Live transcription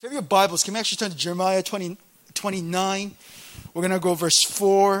If you have your Bibles, can we actually turn to Jeremiah 29? We're going to go verse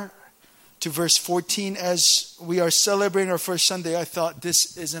 4 to verse 14. As we are celebrating our first Sunday, I thought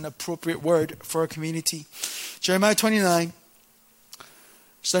this is an appropriate word for our community. Jeremiah 29,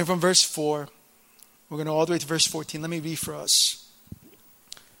 starting from verse 4. We're going to go all the way to verse 14. Let me read for us.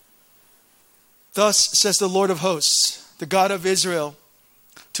 Thus says the Lord of hosts, the God of Israel,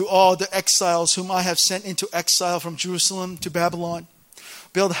 to all the exiles whom I have sent into exile from Jerusalem to Babylon.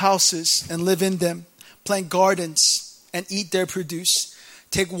 Build houses and live in them. Plant gardens and eat their produce.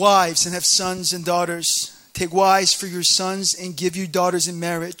 Take wives and have sons and daughters. Take wives for your sons and give you daughters in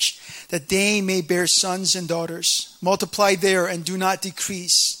marriage, that they may bear sons and daughters. Multiply there and do not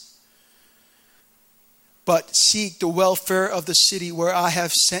decrease. But seek the welfare of the city where I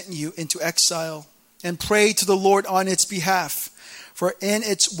have sent you into exile, and pray to the Lord on its behalf. For in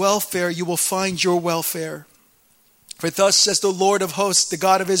its welfare you will find your welfare. For thus says the Lord of hosts, the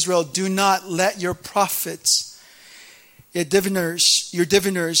God of Israel, do not let your prophets, your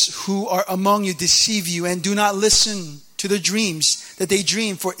diviners who are among you deceive you, and do not listen to the dreams that they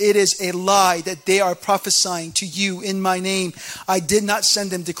dream, for it is a lie that they are prophesying to you in my name. I did not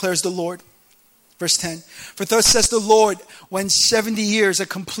send them, declares the Lord. Verse 10, for thus says the Lord, when 70 years are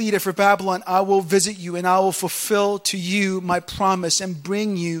completed for Babylon, I will visit you and I will fulfill to you my promise and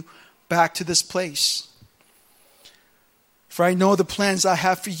bring you back to this place. For I know the plans I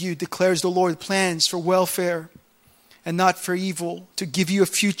have for you, declares the Lord, plans for welfare and not for evil, to give you a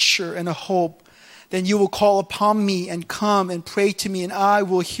future and a hope. Then you will call upon me and come and pray to me, and I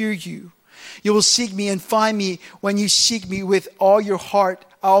will hear you. You will seek me and find me when you seek me with all your heart.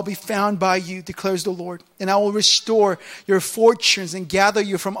 I will be found by you, declares the Lord. And I will restore your fortunes and gather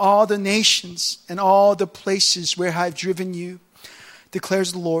you from all the nations and all the places where I have driven you,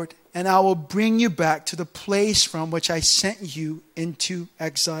 declares the Lord. And I will bring you back to the place from which I sent you into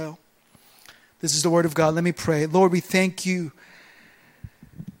exile. This is the word of God. Let me pray. Lord, we thank you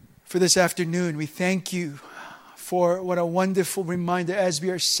for this afternoon. We thank you for what a wonderful reminder as we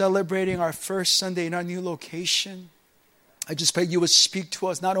are celebrating our first Sunday in our new location. I just pray you would speak to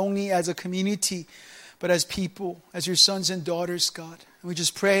us, not only as a community, but as people, as your sons and daughters, God. And we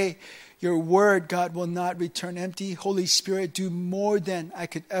just pray your word, God, will not return empty. Holy Spirit, do more than I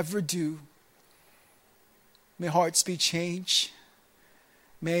could ever do. May hearts be changed.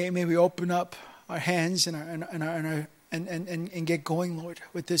 May we open up our hands and get going, Lord,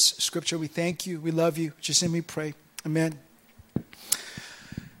 with this scripture. We thank you. We love you. Just in we pray. Amen.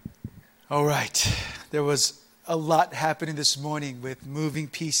 All right. There was a lot happening this morning with moving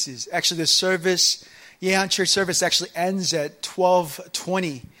pieces. Actually, the service, Yeon Church service actually ends at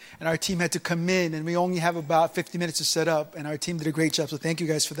 12:20. And our team had to come in, and we only have about 50 minutes to set up. And our team did a great job, so thank you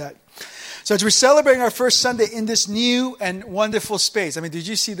guys for that. So as we're celebrating our first Sunday in this new and wonderful space. I mean, did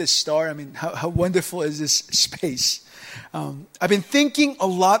you see this star? I mean, how wonderful is this space? I've been thinking a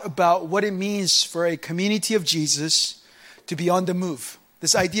lot about what it means for a community of Jesus to be on the move.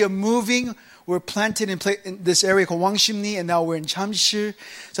 This idea of moving. We're planted in this area called Wangsimni, and now we're in Jamsil.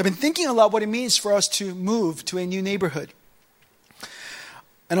 So I've been thinking a lot what it means for us to move to a new neighborhood.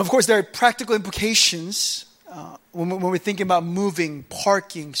 And of course, there are practical implications when we're thinking about moving,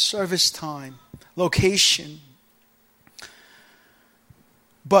 parking, service time, location.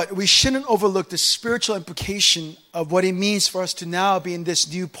 But we shouldn't overlook the spiritual implication of what it means for us to now be in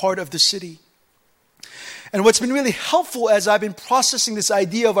this new part of the city. And what's been really helpful as I've been processing this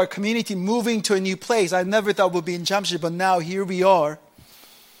idea of our community moving to a new place, I never thought we'd be in Jamsil, but now here we are.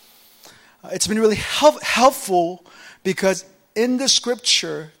 It's been really helpful because in the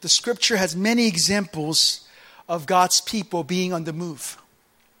scripture has many examples of God's people being on the move.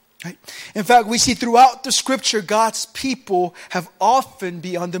 Right? In fact, we see throughout the scripture, God's people have often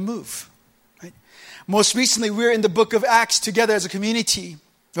been on the move. Right? Most recently, we're in the book of Acts together as a community.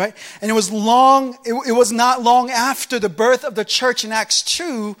 Right? And it was not long after the birth of the church in Acts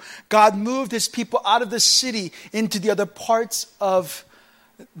 2, God moved his people out of the city into the other parts of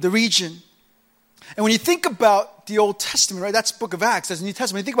the region. And when you think about the Old Testament, right, that's the book of Acts, that's the New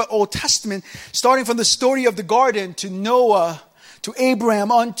Testament. When you think about Old Testament, starting from the story of the garden to Noah, to Abraham,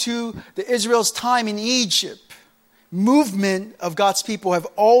 onto the Israel's time in Egypt, movement of God's people have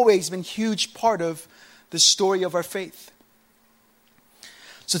always been a huge part of the story of our faith.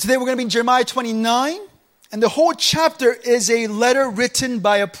 So today we're going to be in Jeremiah 29, and the whole chapter is a letter written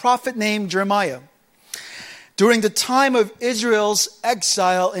by a prophet named Jeremiah during the time of Israel's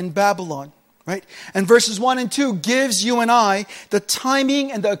exile in Babylon. Right? And verses 1 and 2 gives you and I the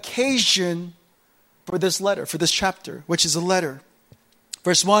timing and the occasion for this letter, for this chapter, which is a letter.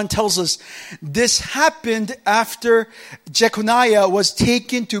 Verse 1 tells us, this happened after Jeconiah was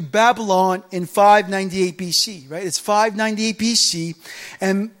taken to Babylon in 598 BC, right? It's 598 BC.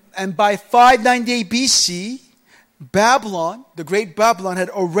 And by 598 BC, Babylon, the great Babylon,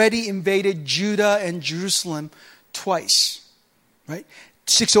 had already invaded Judah and Jerusalem twice, right?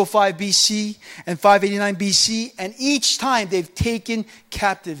 605 BC and 589 BC. And each time they've taken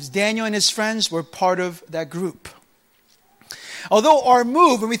captives. Daniel and his friends were part of that group. Although our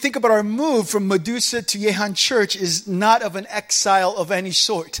move, when we think about our move from Medusa to Yehan Church, is not of an exile of any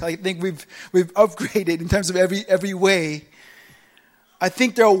sort. I think we've upgraded in terms of every way. I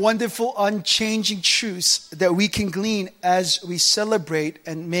think there are wonderful, unchanging truths that we can glean as we celebrate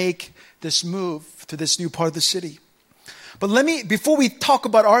and make this move to this new part of the city. But before we talk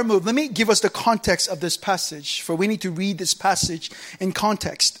about our move, let me give us the context of this passage, for we need to read this passage in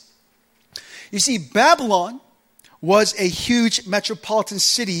context. You see, Babylon was a huge metropolitan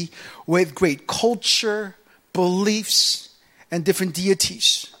city with great culture, beliefs, and different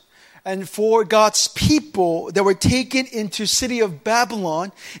deities. And for God's people that were taken into the city of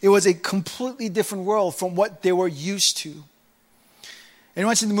Babylon, it was a completely different world from what they were used to.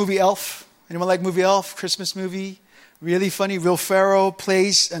 Anyone seen the movie Elf? Anyone like movie Elf? Christmas movie? Really funny. Will Ferrell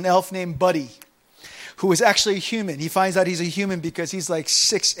plays an elf named Buddy, who is actually a human. He finds out he's a human because he's like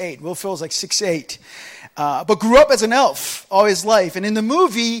 6'8". Will Ferrell's like 6'8". But grew up as an elf all his life. And in the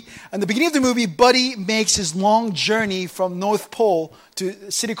beginning of the movie, Buddy makes his long journey from North Pole to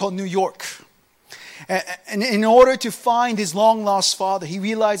a city called New York. And in order to find his long-lost father, he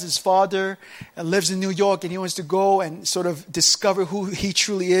realizes his father lives in New York and he wants to go and sort of discover who he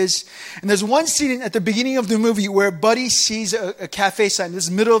truly is. And there's one scene at the beginning of the movie where Buddy sees a cafe sign. This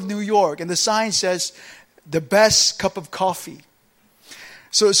is middle of New York. And the sign says, "The best cup of coffee."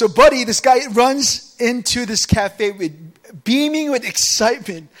 So Buddy, this guy, runs into this cafe beaming with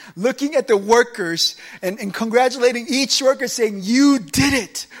excitement, looking at the workers and congratulating each worker, saying, "You did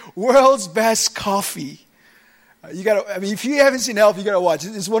it! World's best coffee." If you haven't seen Elf, you gotta watch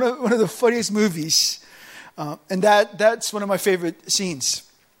it. It's one of the funniest movies, and that's one of my favorite scenes.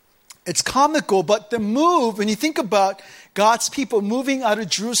 It's comical, but the move, when you think about God's people moving out of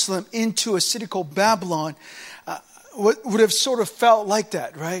Jerusalem into a city called Babylon, would have sort of felt like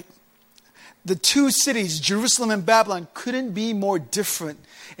that, right? The two cities, Jerusalem and Babylon, couldn't be more different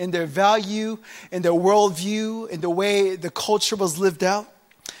in their value, in their worldview, in the way the culture was lived out.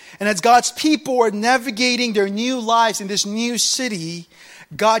 And as God's people were navigating their new lives in this new city,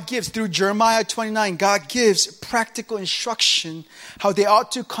 God gives, through Jeremiah 29, God gives practical instruction how they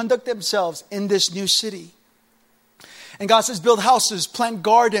ought to conduct themselves in this new city. And God says, build houses, plant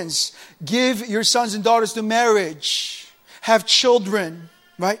gardens, give your sons and daughters to marriage, have children,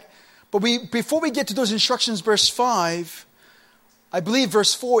 right? But before we get to those instructions, verse 5, I believe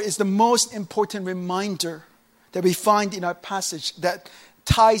verse 4 is the most important reminder that we find in our passage that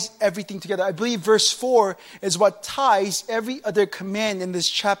ties everything together. I believe verse 4 is what ties every other command in this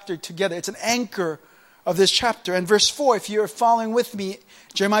chapter together. It's an anchor of this chapter. And verse 4, if you're following with me,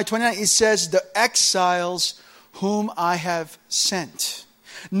 Jeremiah 29, it says, the exiles whom I have sent.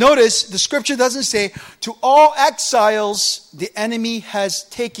 Notice the scripture doesn't say, to all exiles the enemy has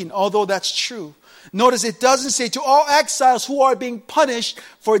taken, although that's true. Notice it doesn't say, to all exiles who are being punished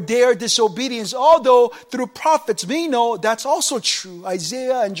for their disobedience, although through prophets we know that's also true.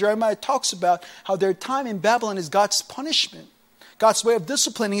 Isaiah and Jeremiah talks about how their time in Babylon is God's punishment, God's way of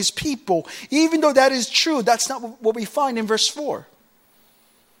disciplining his people. Even though that is true, that's not what we find in verse 4.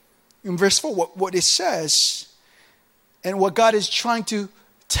 In verse 4, what it says, and what God is trying to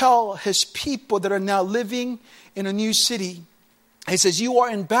tell his people that are now living in a new city. He says, you are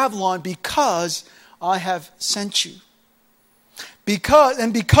in Babylon because I have sent you.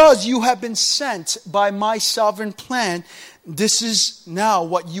 Because you have been sent by my sovereign plan, this is now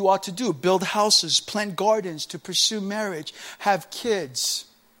what you ought to do. Build houses, plant gardens, to pursue marriage, have kids.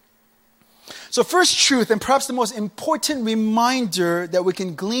 So first truth, and perhaps the most important reminder that we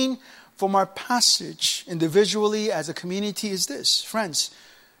can glean from our passage individually as a community is this. Friends,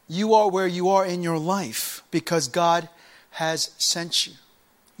 you are where you are in your life because God has sent you.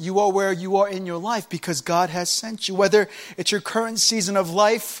 You are where you are in your life because God has sent you. Whether it's your current season of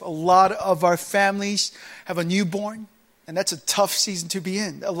life, a lot of our families have a newborn, and that's a tough season to be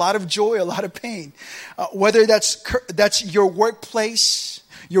in. A lot of joy, a lot of pain. Whether that's your workplace,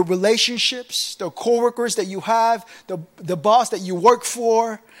 your relationships, the coworkers that you have, the boss that you work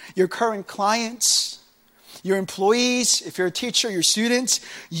for, your current clients, your employees, if you're a teacher, your students,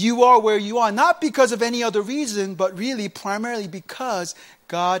 you are where you are, not because of any other reason, but really primarily because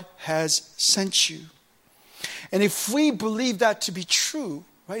God has sent you. And if we believe that to be true,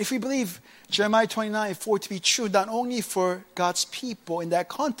 right? If we believe Jeremiah 29:4 to be true, not only for God's people in that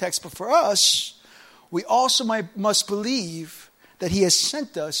context, but for us, we also must believe that He has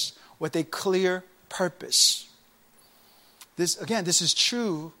sent us with a clear purpose. This is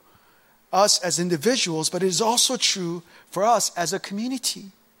true us as individuals, but it is also true for us as a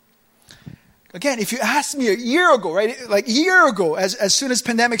community. Again, if you asked me a year ago, right? Like a year ago, as soon as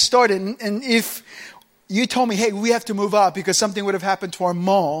pandemic started, and if you told me, hey, we have to move out because something would have happened to our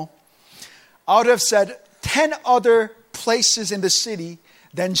mall, I would have said 10 other places in the city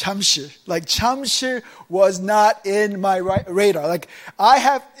than Jamsil. Like Jamsil was not in my radar. Like I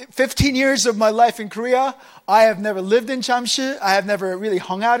have 15 years of my life in Korea. I have never lived in Jamsil. I have never really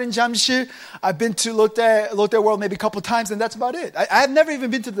hung out in Jamsil. I've been to Lotte World maybe a couple times, and that's about it. I have never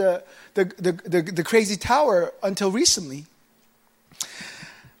even been to the Crazy Tower until recently.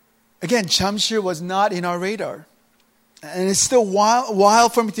 Again, Jamsil was not in our radar. And it's still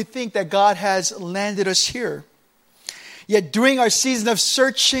wild for me to think that God has landed us here. Yet during our season of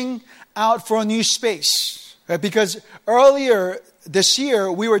searching out for a new space, right? Because earlier this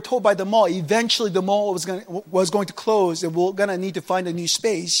year, we were told by the mall, eventually the mall was going to close and we're going to need to find a new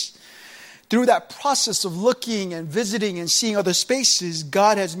space. Through that process of looking and visiting and seeing other spaces,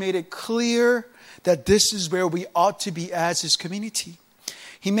 God has made it clear that this is where we ought to be as His community.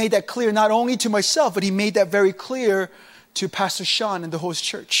 He made that clear not only to myself, but He made that very clear to Pastor Sean and the host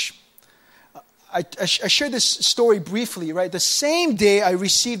church. I shared this story briefly, right? The same day I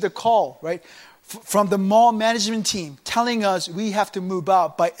received a call, right, from the mall management team telling us we have to move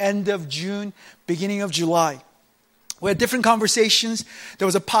out by end of June, beginning of July. We had different conversations. There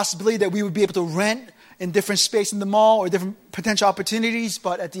was a possibility that we would be able to rent in different space in the mall or different potential opportunities.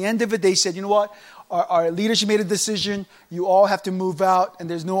 But at the end of it, they said, you know what? Our leadership made a decision. You all have to move out and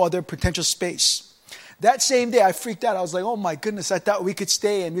there's no other potential space. That same day, I freaked out. I was like, oh my goodness, I thought we could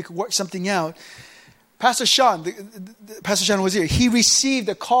stay and we could work something out. Pastor Sean was here. He received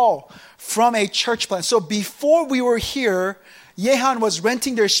a call from a church plant. So before we were here, Yehan was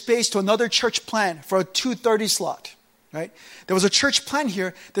renting their space to another church plant for a 2:30 slot. Right? There was a church plant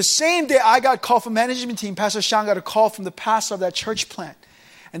here. The same day I got a call from management team, Pastor Sean got a call from the pastor of that church plant.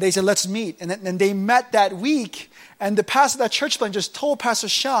 And they said, let's meet. And they met that week. And the pastor of that church plant just told Pastor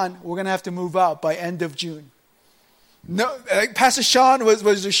Sean, we're going to have to move out by end of June. No, Pastor Sean was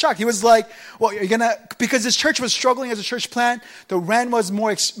just shocked. He was like, well, you're going to, because this church was struggling as a church plant. The rent was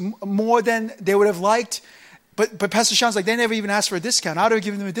more than they would have liked. But Pastor Sean's like, they never even asked for a discount. I would have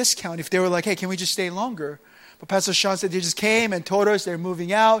given them a discount if they were like, hey, can we just stay longer? But Pastor Sean said they just came and told us they're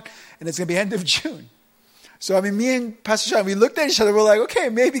moving out and it's going to be end of June. So, me and Pastor Sean, we looked at each other. We're like, okay,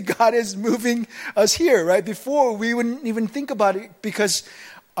 maybe God is moving us here, right? Before, we wouldn't even think about it because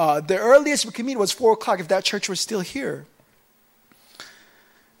the earliest we could meet was 4 o'clock if that church was still here.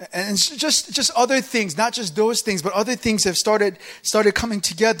 And just other things, not just those things, but other things have started coming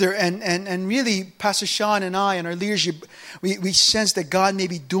together. And really, Pastor Sean and I and our leadership, we sense that God may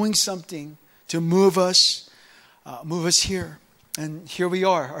be doing something to move us here. And here we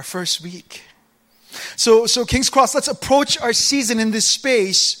are, our first week. So King's Cross, let's approach our season in this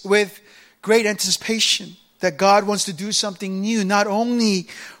space with great anticipation that God wants to do something new, not only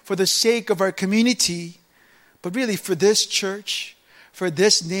for the sake of our community, but really for this church, for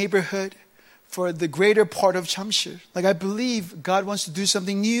this neighborhood, for the greater part of Jamsil. Like I believe God wants to do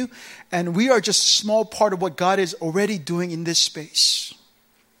something new, and we are just a small part of what God is already doing in this space.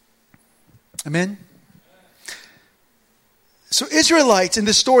 Amen? So Israelites in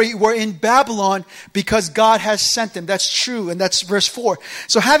the story were in Babylon because God has sent them. That's true. And that's verse 4.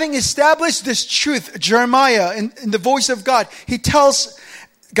 So having established this truth, Jeremiah, in the voice of God, he tells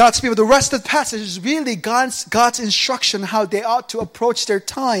God's people, the rest of the passage is really God's instruction how they ought to approach their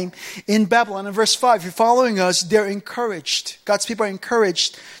time in Babylon. In verse 5, if you're following us, they're encouraged. God's people are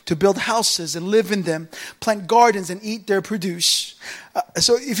encouraged to build houses and live in them, plant gardens and eat their produce.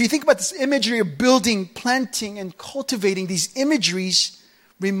 So if you think about this imagery of building, planting, and cultivating, these imageries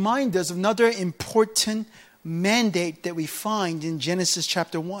remind us of another important mandate that we find in Genesis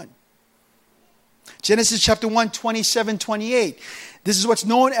chapter 1. Genesis chapter 1, 27, 28. This is what's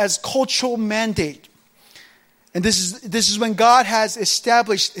known as cultural mandate. And this is when God has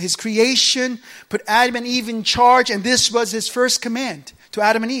established His creation, put Adam and Eve in charge, and this was His first command to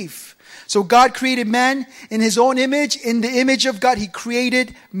Adam and Eve. So God created man in His own image. In the image of God, He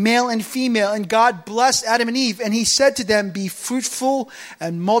created male and female. And God blessed Adam and Eve. And He said to them, be fruitful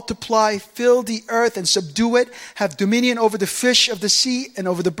and multiply, fill the earth and subdue it. Have dominion over the fish of the sea and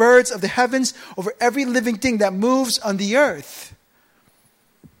over the birds of the heavens, over every living thing that moves on the earth.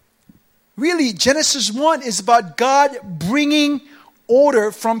 really, Genesis 1 is about God bringing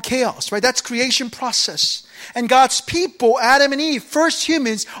order from chaos, right? That's creation process. And God's people, Adam and Eve, first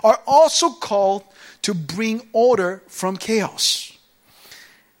humans, are also called to bring order from chaos.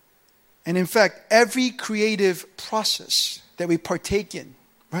 And in fact, every creative process that we partake in,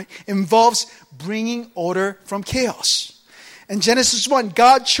 right, involves bringing order from chaos. In Genesis 1,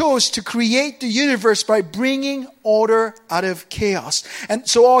 God chose to create the universe by bringing order out of chaos. And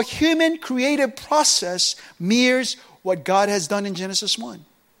so our human creative process mirrors what God has done in Genesis 1.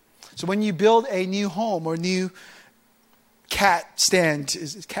 So when you build a new home or new cat stand,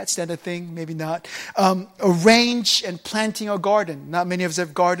 is cat stand a thing? Maybe not. Arrange and planting a garden. Not many of us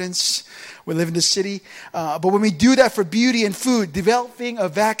have gardens. We live in the city. But when we do that for beauty and food, developing a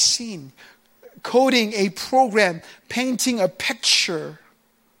vaccine, coding a program, painting a picture,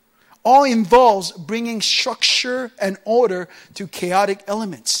 all involves bringing structure and order to chaotic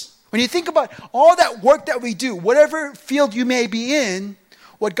elements. When you think about all that work that we do, whatever field you may be in,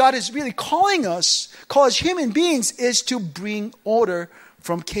 what God is really calling us, call as human beings, is to bring order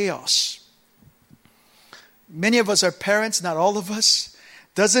from chaos. Many of us are parents, not all of us.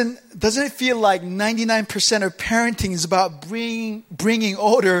 Doesn't it feel like 99% of parenting is about bringing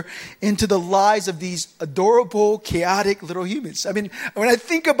order into the lives of these adorable, chaotic little humans? I mean, when I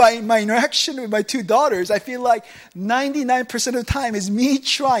think about my interaction with my two daughters, I feel like 99% of the time is me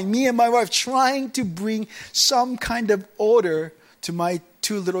and my wife trying to bring some kind of order to my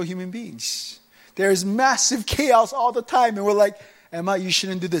two little human beings. There's massive chaos all the time, and we're like, Emma, you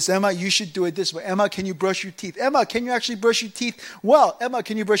shouldn't do this. Emma, you should do it this way. Emma, can you brush your teeth? Emma, can you actually brush your teeth? Well, Emma,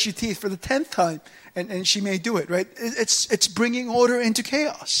 can you brush your teeth for the 10th time? And she may do it, right? It's bringing order into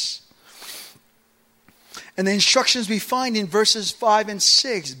chaos. And the instructions we find in verses 5 and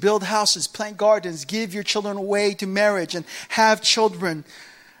 6, build houses, plant gardens, give your children away to marriage, and have children.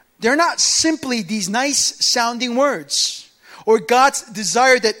 They're not simply these nice sounding words or God's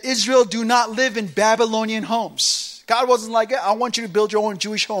desire that Israel do not live in Babylonian homes. God wasn't like, I want you to build your own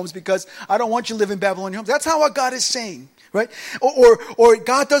Jewish homes because I don't want you to live in Babylonian homes. That's not what God is saying, right? Or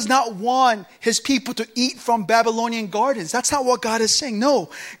God does not want his people to eat from Babylonian gardens. That's not what God is saying. No,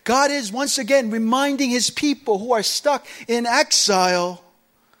 God is once again reminding his people who are stuck in exile.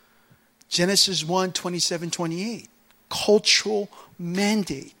 Genesis 1, 27, 28. Cultural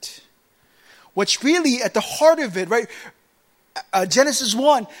mandate. What's really at the heart of it, right? Genesis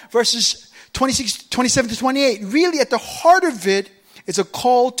 1, verses 27 to 28, really at the heart of it is a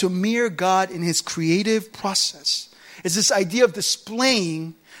call to mirror God in his creative process. It's this idea of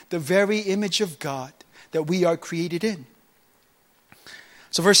displaying the very image of God that we are created in.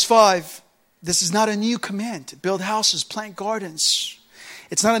 So verse 5, this is not a new command. Build houses, plant gardens.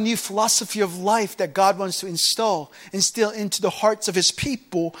 It's not a new philosophy of life that God wants to instill into the hearts of his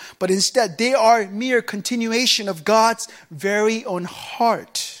people, but instead they are mere continuation of God's very own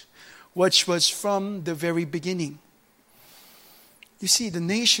heart, which was from the very beginning. You see, the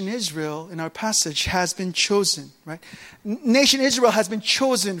nation Israel in our passage has been chosen, right? Nation Israel has been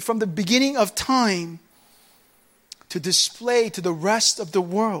chosen from the beginning of time to display to the rest of the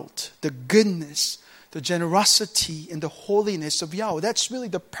world the goodness, the generosity, and the holiness of Yahweh. That's really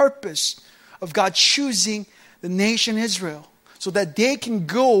the purpose of God choosing the nation Israel, so that they can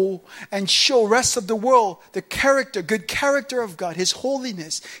go and show rest of the world the character, good character of God, his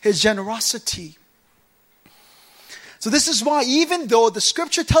holiness, his generosity. So this is why, even though the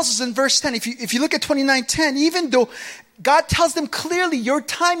scripture tells us in verse 10, if you look at 29:10, even though God tells them clearly, your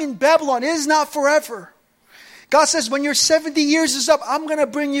time in Babylon is not forever. God says, when your 70 years is up, I'm going to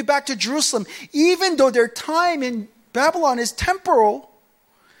bring you back to Jerusalem. Even though their time in Babylon is temporal,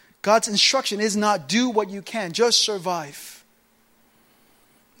 God's instruction is not do what you can, just survive.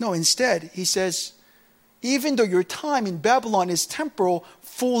 No, instead, he says, even though your time in Babylon is temporal,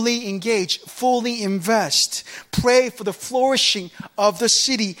 fully engage, fully invest. Pray for the flourishing of the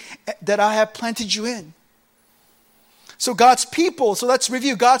city that I have planted you in. So God's people, so let's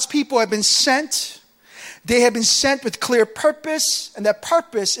review. God's people have been sent. They have been sent with clear purpose, and that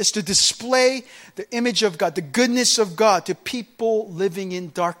purpose is to display the image of God, the goodness of God to people living in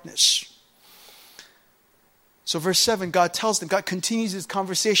darkness. So verse 7, God tells them, God continues his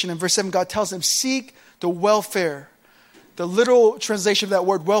conversation. In verse 7, God tells them, seek the welfare. The literal translation of that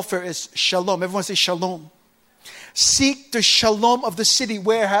word welfare is shalom. Everyone say shalom. Seek the shalom of the city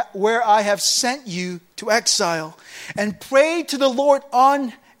where I have sent you to exile, and pray to the Lord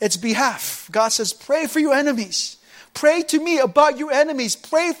on its behalf. God says, pray for your enemies. Pray to me about your enemies.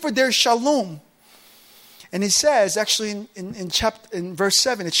 Pray for their shalom. And it says, actually in verse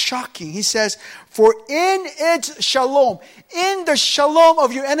 7, it's shocking. He says, for in its shalom, in the shalom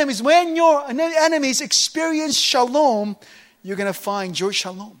of your enemies, when your enemies experience shalom, you're going to find your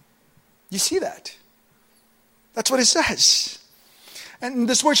shalom. You see that? That's what it says. And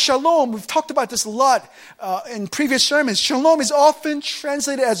this word shalom, we've talked about this a lot in previous sermons. Shalom is often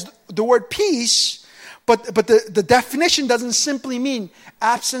translated as the word peace, but the definition doesn't simply mean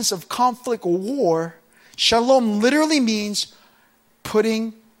absence of conflict or war. Shalom literally means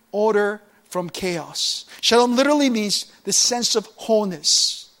putting order from chaos. Shalom literally means the sense of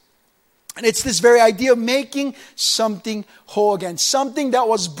wholeness. And it's this very idea of making something whole again. Something that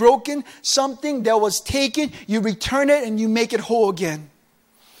was broken, something that was taken, you return it and you make it whole again.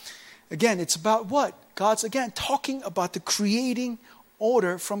 Again, it's about what? God's again talking about the creating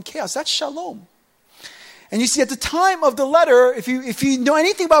order from chaos. That's shalom. And you see, at the time of the letter, if you know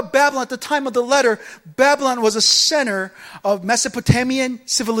anything about Babylon, at the time of the letter, Babylon was a center of Mesopotamian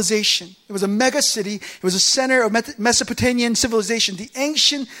civilization. It was a mega city. It was a center of Mesopotamian civilization. The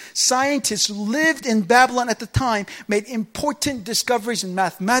ancient scientists who lived in Babylon at the time made important discoveries in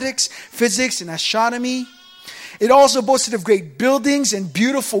mathematics, physics, and astronomy. It also boasted of great buildings and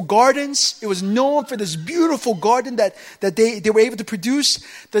beautiful gardens. It was known for this beautiful garden that they were able to produce.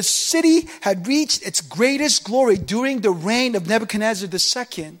 The city had reached its greatest glory during the reign of Nebuchadnezzar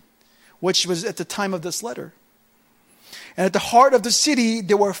II, which was at the time of this letter. And at the heart of the city,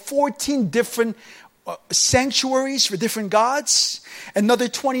 there were 14 different sanctuaries for different gods. Another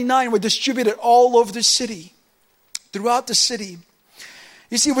 29 were distributed all over the city, throughout the city.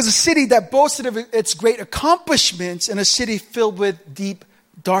 You see, it was a city that boasted of its great accomplishments and a city filled with deep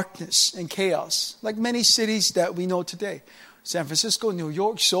darkness and chaos, like many cities that we know today. San Francisco, New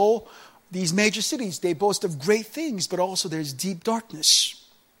York, Seoul, these major cities, they boast of great things, but also there's deep darkness.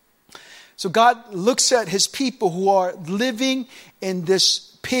 So God looks at his people who are living in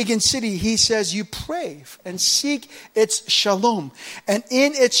this pagan city. He says, you pray and seek its shalom. And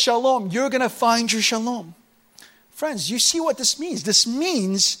in its shalom, you're going to find your shalom. Friends, you see what this means. This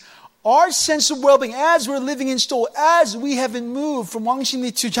means our sense of well-being as we're living in Seoul, as we have been moved from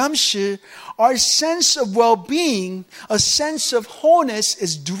Wangsinli to Jamsil, our sense of well-being, a sense of wholeness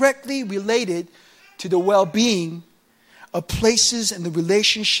is directly related to the well-being of places and the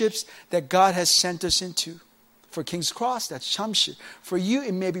relationships that God has sent us into. For King's Cross, that's Jamsil. For you,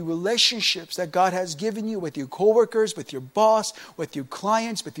 it may be relationships that God has given you with your coworkers, with your boss, with your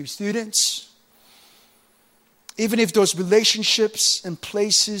clients, with your students. Even if those relationships and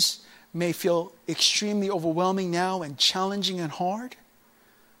places may feel extremely overwhelming now and challenging and hard.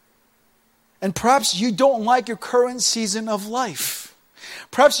 And perhaps you don't like your current season of life.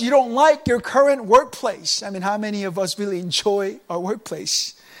 Perhaps you don't like your current workplace. I mean, how many of us really enjoy our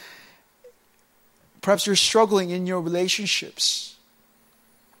workplace? Perhaps you're struggling in your relationships.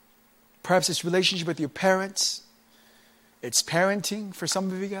 Perhaps it's relationship with your parents. It's parenting for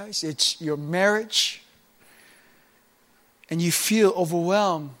some of you guys. It's your marriage. And you feel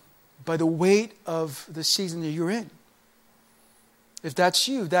overwhelmed by the weight of the season that you're in. If that's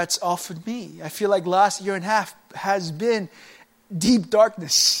you, that's often me. I feel like last year and a half has been deep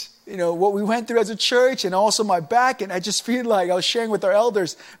darkness. You know, what we went through as a church and also my back. And I just feel like I was sharing with our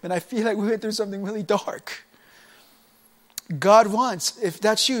elders. And I feel like we went through something really dark. God wants, if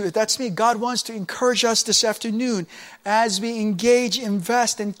that's you, if that's me, God wants to encourage us this afternoon as we engage,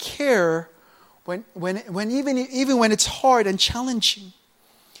 invest, and care when even when it's hard and challenging.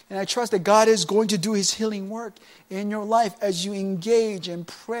 And I trust that God is going to do his healing work in your life as you engage and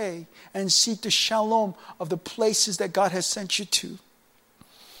pray and seek the shalom of the places that God has sent you to.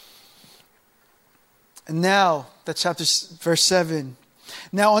 And now, that's verse 7.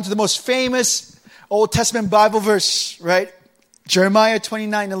 Now on to the most famous Old Testament Bible verse, right? Jeremiah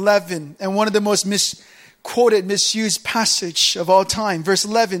 29:11, and one of the most misquoted, misused passage of all time. Verse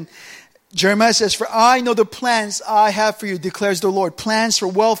 11, Jeremiah says, for I know the plans I have for you, declares the Lord. Plans for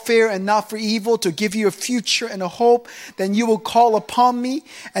welfare and not for evil, to give you a future and a hope. Then you will call upon me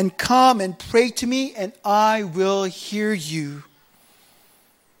and come and pray to me, and I will hear you.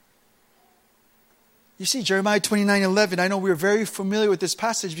 You see, Jeremiah 29:11, I know we're very familiar with this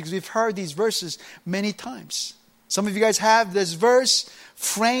passage because we've heard these verses many times. Some of you guys have this verse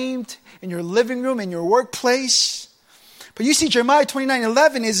framed in your living room, in your workplace. But you see, Jeremiah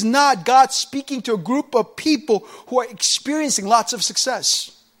 29:11 is not God speaking to a group of people who are experiencing lots of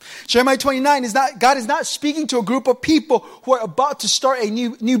success. Jeremiah 29 God is not speaking to a group of people who are about to start a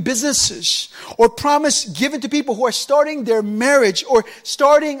new businesses, or promise given to people who are starting their marriage or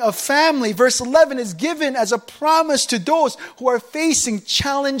starting a family. Verse 11 is given as a promise to those who are facing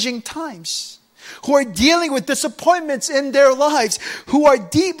challenging times. who are dealing with disappointments in their lives, who are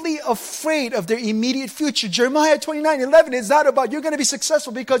deeply afraid of their immediate future. Jeremiah 29:11 is not about you're going to be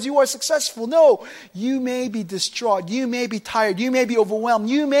successful because you are successful. No, you may be distraught. You may be tired. You may be overwhelmed.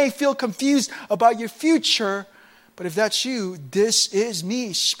 You may feel confused about your future. But if that's you, this is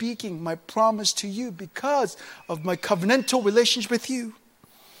me speaking my promise to you because of my covenantal relationship with you.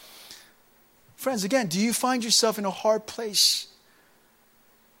 Friends, again, do you find yourself in a hard place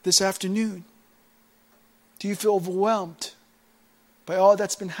this afternoon? Do you feel overwhelmed by all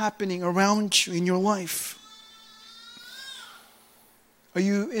that's been happening around you in your life? Are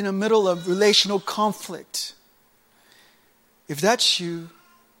you in the middle of relational conflict? If that's you,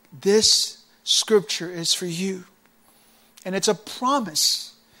 this scripture is for you. And it's a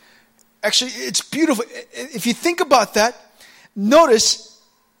promise. Actually, it's beautiful. If you think about that, notice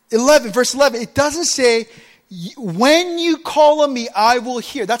verse 11, it doesn't say, when you call on me, I will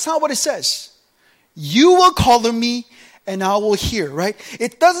hear. That's not what it says. You will call on me and I will hear, right?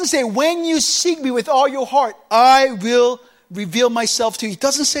 It doesn't say, when you seek me with all your heart, I will reveal myself to you. It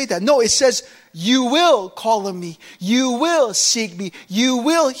doesn't say that. No, it says, you will call on me. You will seek me. You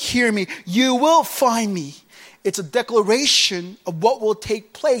will hear me. You will find me. It's a declaration of what will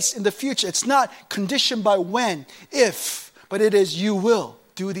take place in the future. It's not conditioned by when, if, but it is you will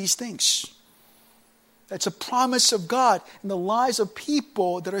do these things. That's a promise of God in the lives of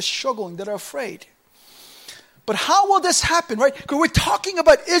people that are struggling, that are afraid. But how will this happen, right? Because we're talking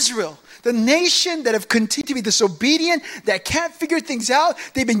about Israel, the nation that have continued to be disobedient, that can't figure things out.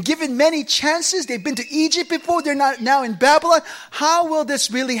 They've been given many chances. They've been to Egypt before. They're not now in Babylon. How will this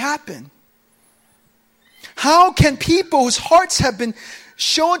really happen? How can people whose hearts have been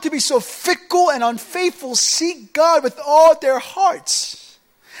shown to be so fickle and unfaithful seek God with all their hearts?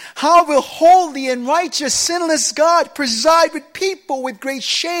 How will holy and righteous, sinless God preside with people with great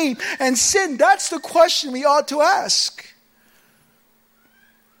shame and sin? That's the question we ought to ask.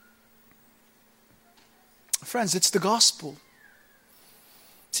 Friends, it's the gospel.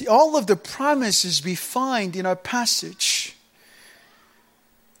 See, all of the promises we find in our passage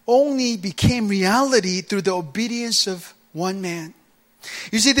only became reality through the obedience of one man.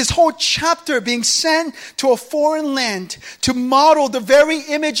 You see, this whole chapter being sent to a foreign land to model the very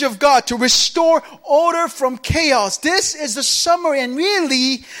image of God, to restore order from chaos. This is the summary and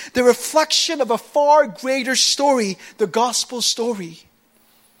really the reflection of a far greater story, the gospel story.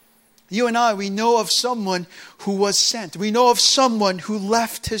 You and I, we know of someone who was sent. We know of someone who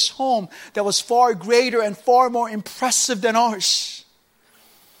left his home that was far greater and far more impressive than ours.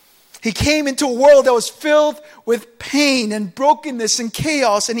 He came into a world that was filled with pain and brokenness and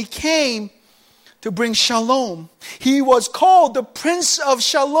chaos, and he came to bring shalom. He was called the Prince of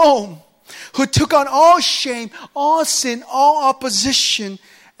Shalom, who took on all shame, all sin, all opposition,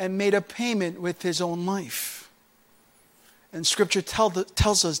 and made a payment with his own life. And Scripture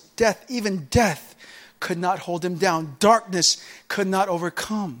tells us death, even death, could not hold him down. Darkness could not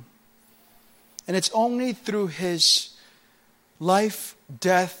overcome. And it's only through his life,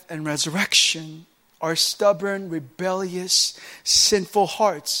 death, and resurrection, our stubborn, rebellious, sinful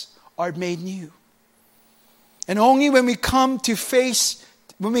hearts are made new. And only when we come face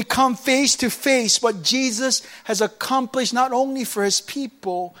to face what Jesus has accomplished, not only for his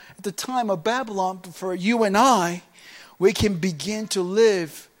people at the time of Babylon, but for you and I, we can begin to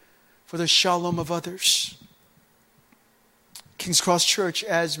live for the shalom of others. King's Cross Church,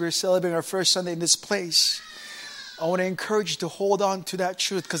 as we're celebrating our first Sunday in this place, I want to encourage you to hold on to that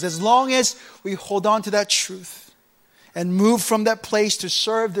truth, because as long as we hold on to that truth and move from that place to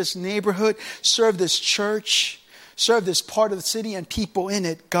serve this neighborhood, serve this church, serve this part of the city and people in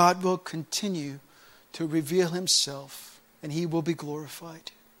it, God will continue to reveal himself and he will be glorified.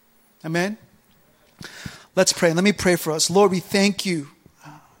 Amen? Let's pray. Let me pray for us. Lord, we thank you.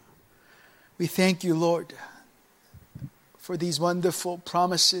 We thank you, Lord, for these wonderful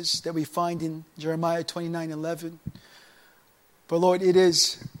promises that we find in Jeremiah 29:11. But Lord, it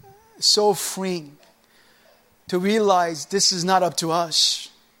is so freeing to realize this is not up to us.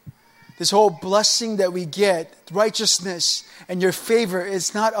 This whole blessing that we get, righteousness and your favor,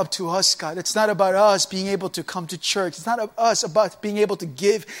 is not up to us, God. It's not about us being able to come to church. It's not us about being able to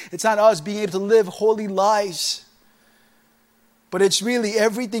give. It's not us being able to live holy lives. But it's really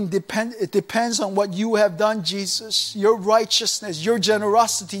everything it depends on what you have done, Jesus. Your righteousness, your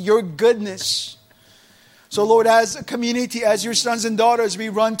generosity, your goodness. So Lord, as a community, as your sons and daughters, we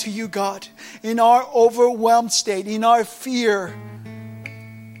run to you, God. In our overwhelmed state, in our fear,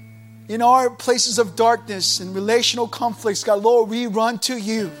 in our places of darkness and relational conflicts, God, Lord, we run to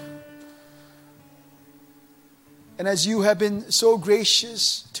you. And as you have been so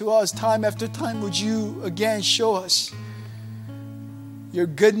gracious to us time after time, would you again show us your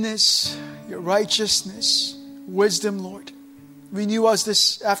goodness, your righteousness, wisdom, Lord. Renew us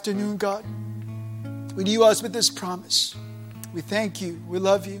this afternoon, God. Renew us with this promise. We thank you. We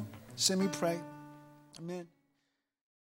love you. Send me pray. Amen.